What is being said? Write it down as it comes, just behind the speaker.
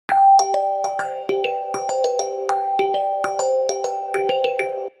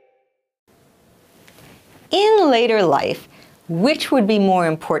later life, which would be more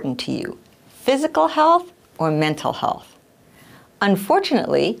important to you, physical health or mental health?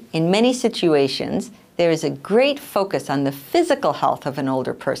 Unfortunately, in many situations, there is a great focus on the physical health of an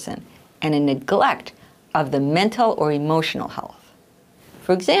older person and a neglect of the mental or emotional health.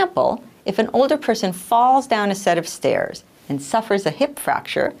 For example, if an older person falls down a set of stairs and suffers a hip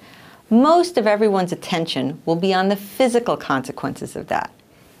fracture, most of everyone's attention will be on the physical consequences of that,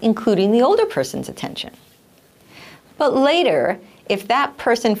 including the older person's attention. But later, if that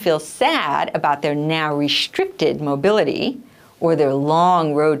person feels sad about their now restricted mobility or their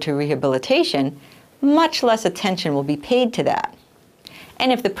long road to rehabilitation, much less attention will be paid to that.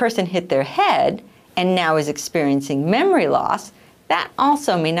 And if the person hit their head and now is experiencing memory loss, that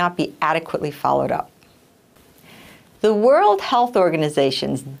also may not be adequately followed up. The World Health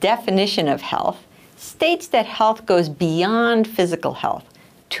Organization's definition of health states that health goes beyond physical health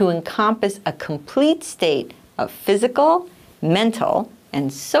to encompass a complete state of physical, mental,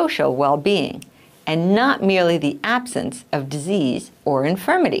 and social well-being, and not merely the absence of disease or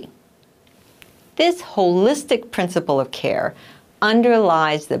infirmity. This holistic principle of care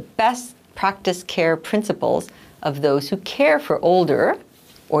underlies the best practice care principles of those who care for older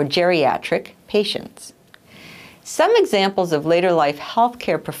or geriatric patients. Some examples of later life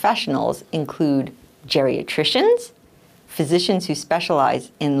healthcare professionals include geriatricians, physicians who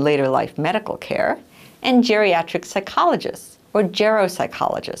specialize in later life medical care, and geriatric psychologists or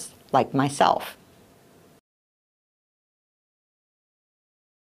geropsychologists like myself.